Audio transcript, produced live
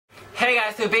Hey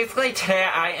guys, so basically today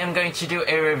I am going to do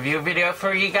a review video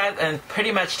for you guys, and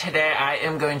pretty much today I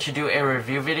am going to do a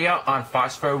review video on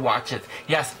Phosphor watches.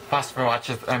 Yes, Phosphor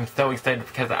watches. I'm so excited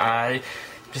because I'm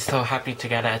just so happy to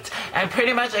get it. And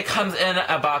pretty much it comes in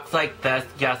a box like this.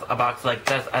 Yes, a box like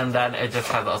this, and then it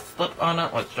just has a slip on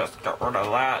it. Let's just get rid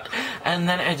of that. And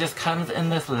then it just comes in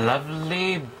this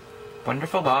lovely,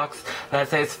 wonderful box that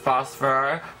says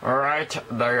Phosphor right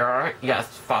there. Yes,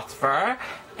 Phosphor.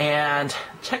 And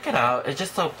check it out, it's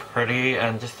just so pretty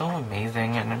and just so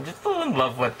amazing, and I'm just so in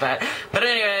love with it. But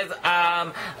anyways,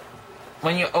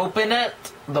 when you open it,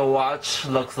 the watch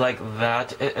looks like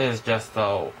that. It is just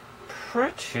so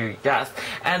pretty, yes.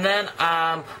 And then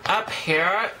up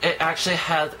here, it actually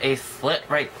has a slit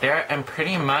right there, and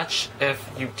pretty much if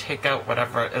you take out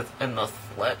whatever is in the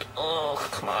slit, oh,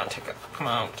 come on, take it, come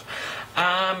out.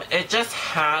 It just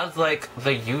has like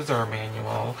the user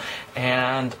manual,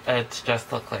 and it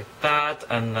just looks like that,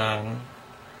 and then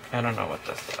I don't know what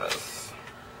this is.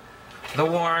 The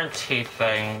warranty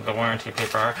thing, the warranty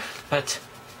paper, but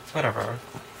whatever,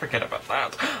 forget about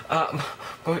that.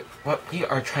 But what we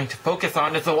are trying to focus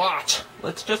on is the watch.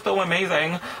 It's just so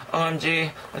amazing.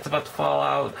 OMG, it's about to fall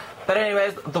out. But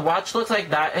anyways, the watch looks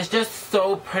like that. It's just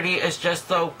so pretty. It's just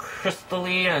so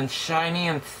crystally and shiny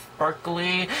and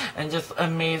sparkly and just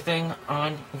amazing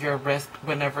on your wrist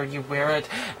whenever you wear it.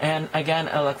 And again,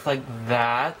 it looks like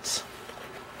that.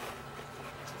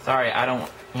 Sorry, I don't,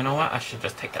 you know what, I should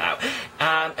just take it out.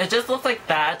 It just looks like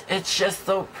that. It's just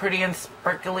so pretty and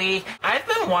sparkly. I've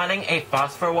been wanting a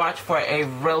Phosphor watch for a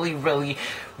really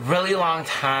long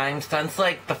time, since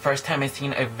like the first time I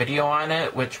seen a video on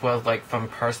it, which was like from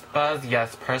Purse Buzz.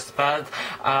 Yes, Purse Buzz.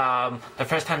 The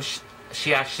first time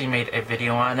she actually made a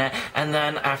video on it, and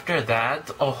then after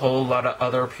that a whole lot of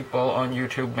other people on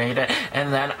YouTube made it,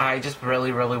 and then I just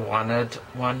really wanted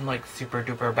one, like super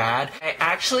duper bad. I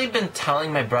actually been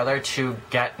telling my brother to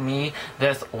get me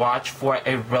this watch for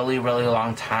a really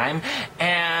long time,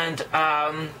 and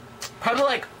probably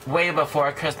like way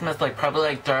before Christmas, like probably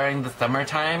like during the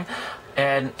summertime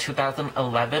in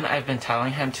 2011, I've been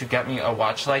telling him to get me a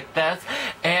watch like this.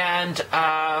 And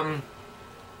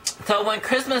so when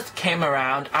Christmas came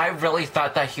around, I really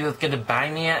thought that he was gonna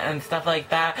buy me it and stuff like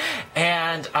that.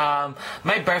 And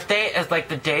my birthday is like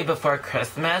the day before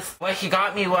Christmas. What he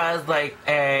got me was like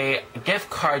a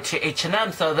gift card to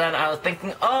H&M. So then I was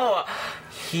thinking, oh,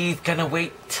 he's gonna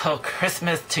wait till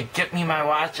Christmas to get me my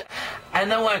watch. And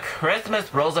then when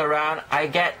Christmas rolls around, I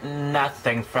get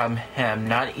nothing from him,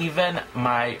 not even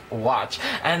my watch.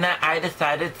 And then I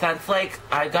decided, since like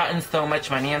I've gotten so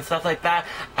much money and stuff like that,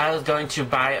 I was going to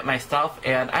buy it myself,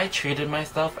 and I treated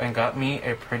myself and got me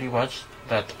a pretty watch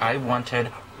that I wanted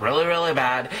really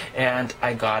bad, and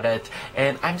I got it,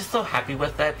 and I'm just so happy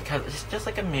with it because it's just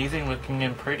like amazing looking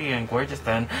and pretty and gorgeous,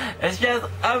 and it's just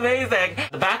amazing.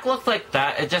 The back looks like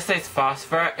that. It just says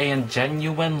Phosphor and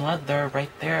genuine leather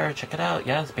right there. Check it out.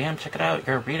 Yes, bam, check it out.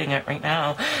 You're reading it right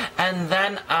now. And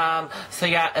then so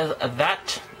yeah, is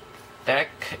that thick,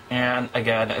 and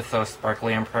again, it's so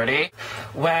sparkly and pretty.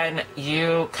 When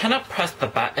you kind of press the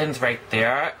buttons right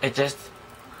there, it just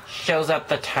shows up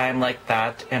the time like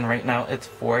that, and right now it's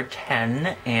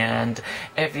 4:10. And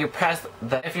if you press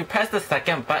the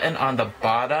second button on the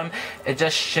bottom, it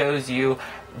just shows you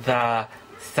the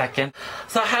second.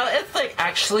 So how it's like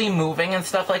actually moving and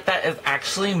stuff like that is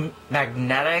actually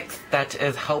magnetics that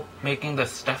is help making the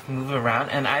stuff move around,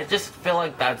 and I just feel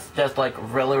like that's just like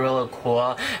really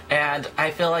cool, and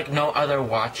I feel like no other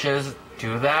watches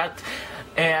do that.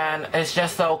 And it's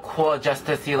just so cool just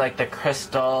to see like the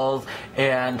crystals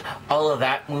and all of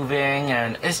that moving,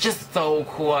 and it's just so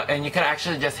cool, and you can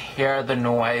actually just hear the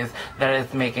noise that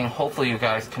it's making. Hopefully you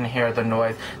guys can hear the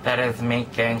noise that it's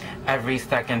making every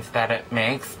second that it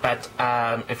makes. But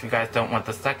if you guys don't want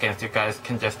the seconds, you guys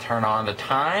can just turn on the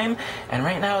time, and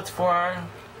right now it's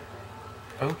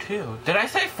 4:02. Did I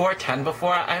say 4:10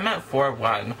 before? I meant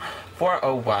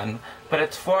 4:01, but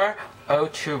it's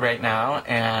 4:02 right now,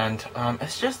 and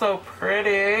it's just so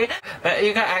pretty. But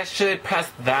you can actually press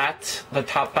the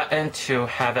top button to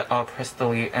have it all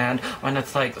crystally, and when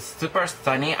it's like super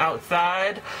sunny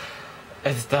outside,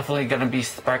 it's definitely gonna be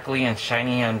sparkly and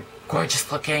shiny and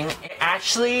gorgeous looking. They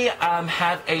actually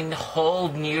have a whole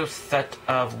new set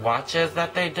of watches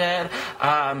that they did.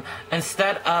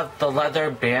 Instead of the leather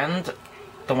band,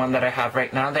 the one that I have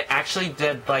right now, they actually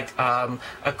did like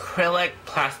acrylic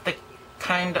plastic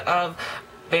kind of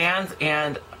bands,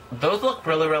 and those look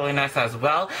really nice as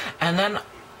well. And then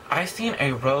I seen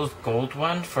a rose gold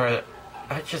one for,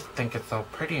 I just think it's so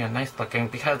pretty and nice looking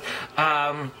because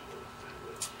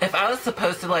if I was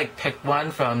supposed to like pick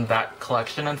one from that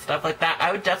collection and stuff like that,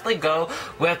 I would definitely go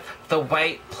with the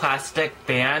white plastic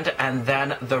band and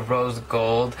then the rose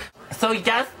gold. So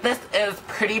yes, this is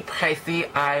pretty pricey.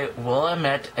 I will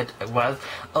admit it was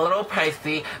a little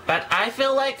pricey, but I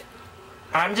feel like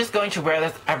I'm just going to wear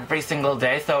this every single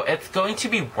day, so it's going to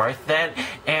be worth it,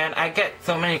 and I get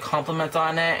so many compliments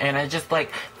on it, and it just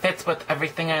like fits with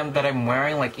everything that I'm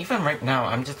wearing. Like even right now,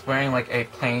 I'm just wearing like a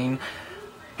plain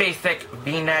basic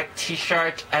v-neck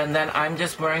t-shirt, and then I'm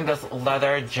just wearing this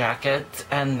leather jacket,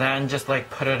 and then just like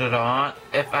put it on.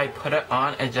 If I put it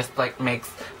on, it just like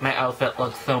makes my outfit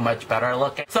look so much better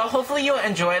looking. So hopefully you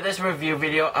enjoy this review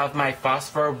video of my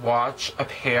Phosphor watch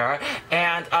Appear,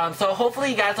 and so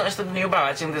hopefully you guys learned something new by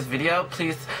watching this video.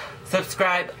 Please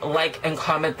subscribe, like, and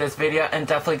comment this video, and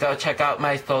definitely go check out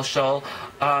my social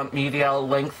media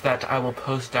links that I will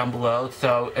post down below.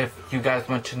 So if you guys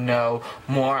want to know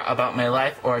more about my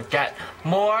life or get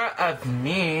more of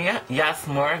me, yes,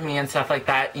 more of me and stuff like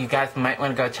that, you guys might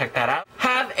want to go check that out.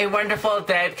 Have a wonderful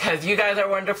day because you guys are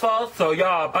wonderful. So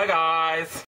yeah, bye guys.